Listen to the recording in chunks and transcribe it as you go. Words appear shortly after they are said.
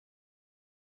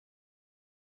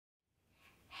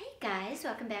Hey guys,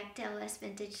 welcome back to LS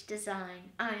Vintage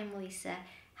Design. I'm Lisa.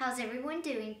 How's everyone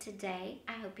doing today?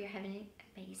 I hope you're having an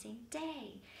amazing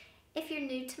day. If you're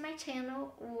new to my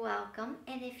channel, welcome.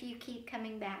 And if you keep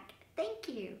coming back, thank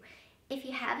you. If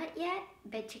you haven't yet,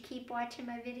 but you keep watching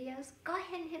my videos, go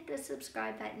ahead and hit the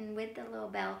subscribe button with the little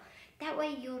bell. That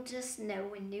way you'll just know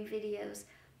when new videos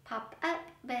pop up,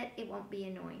 but it won't be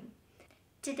annoying.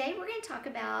 Today we're going to talk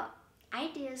about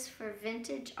ideas for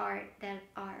vintage art that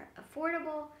are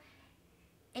affordable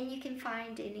and you can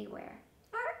find anywhere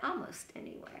or almost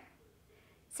anywhere.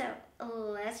 So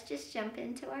let's just jump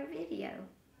into our video.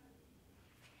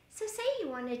 So say you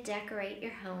want to decorate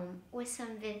your home with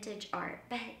some vintage art,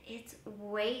 but it's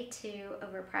way too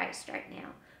overpriced right now.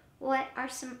 What are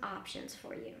some options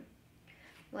for you?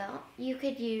 Well, you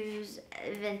could use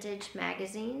vintage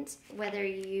magazines, whether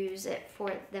you use it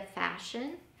for the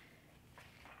fashion,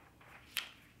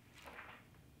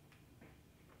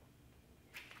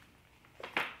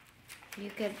 you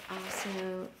could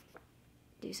also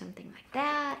do something like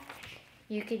that.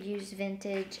 You could use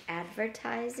vintage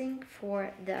advertising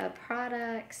for the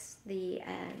products. You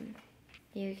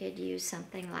could use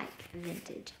something like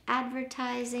vintage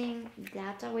advertising.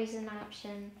 That's always an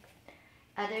option.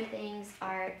 Other things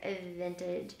are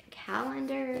vintage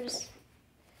calendars.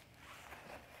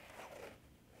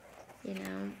 You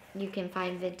know, you can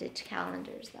find vintage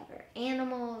calendars that are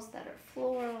animals, that are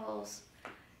florals,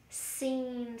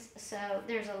 scenes, so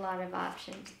there's a lot of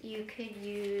options. You could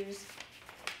use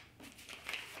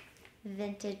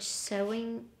vintage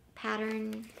sewing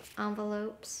pattern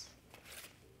envelopes,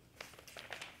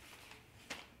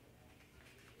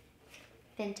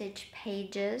 vintage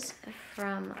pages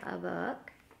from a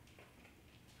book,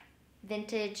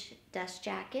 vintage dust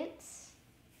jackets,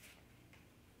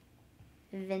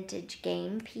 vintage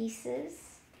game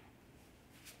pieces.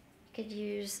 You could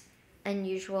use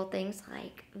unusual things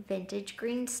like vintage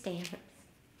green stamps,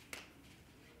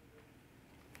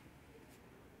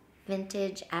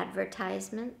 vintage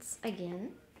advertisements again.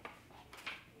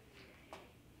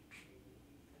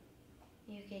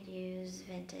 You could use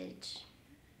vintage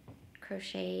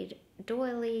crocheted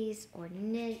doilies or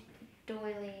knit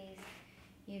doilies.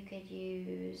 You could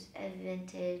use a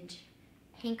vintage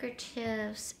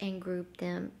handkerchiefs and group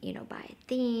them, you know, by a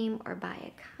theme or by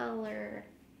a color.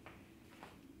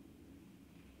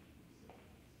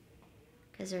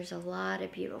 Because there's a lot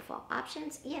of beautiful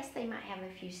options. Yes, they might have a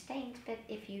few stains, but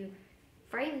if you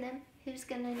frame them, who's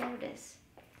going to notice?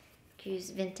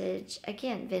 Use vintage,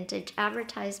 again, vintage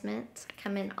advertisements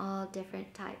come in all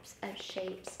different types of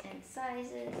shapes and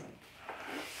sizes.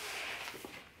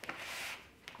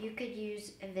 You could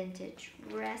use vintage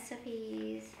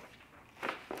recipes.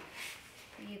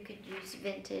 You could use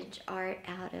vintage art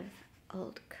out of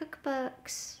old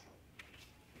cookbooks.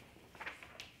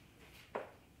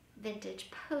 Vintage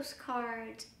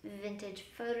postcards, vintage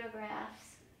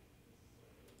photographs,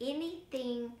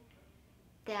 anything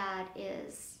that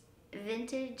is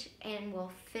vintage and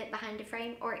will fit behind a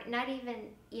frame, or not even,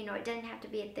 you know, it doesn't have to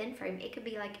be a thin frame. It could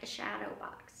be like a shadow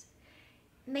box.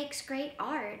 Makes great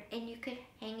art and you could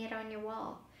hang it on your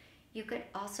wall. You could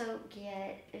also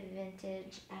get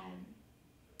vintage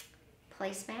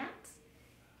placemats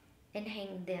and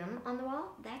hang them on the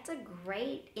wall. That's a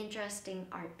great, interesting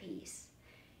art piece.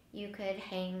 You could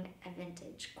hang a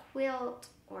vintage quilt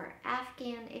or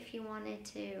Afghan if you wanted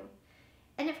to.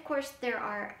 And of course, there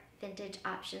are vintage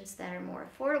options that are more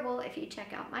affordable. If you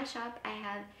check out my shop, I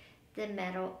have the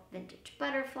metal vintage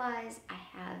butterflies. I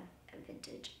have a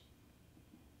vintage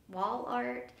wall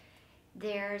art.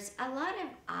 There's a lot of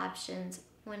options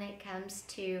when it comes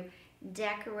to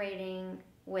decorating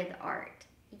with art.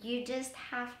 You just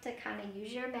have to kind of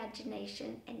use your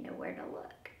imagination and know where to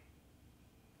look.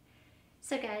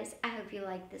 So guys, I hope you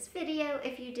liked this video.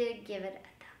 If you did, give it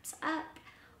a thumbs up.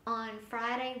 On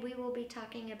Friday, we will be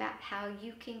talking about how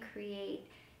you can create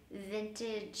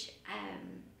vintage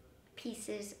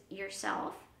pieces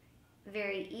yourself.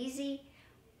 Very easy,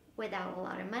 without a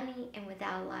lot of money and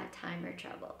without a lot of time or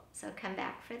trouble. So come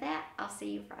back for that. I'll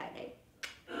see you Friday.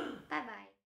 Bye-bye.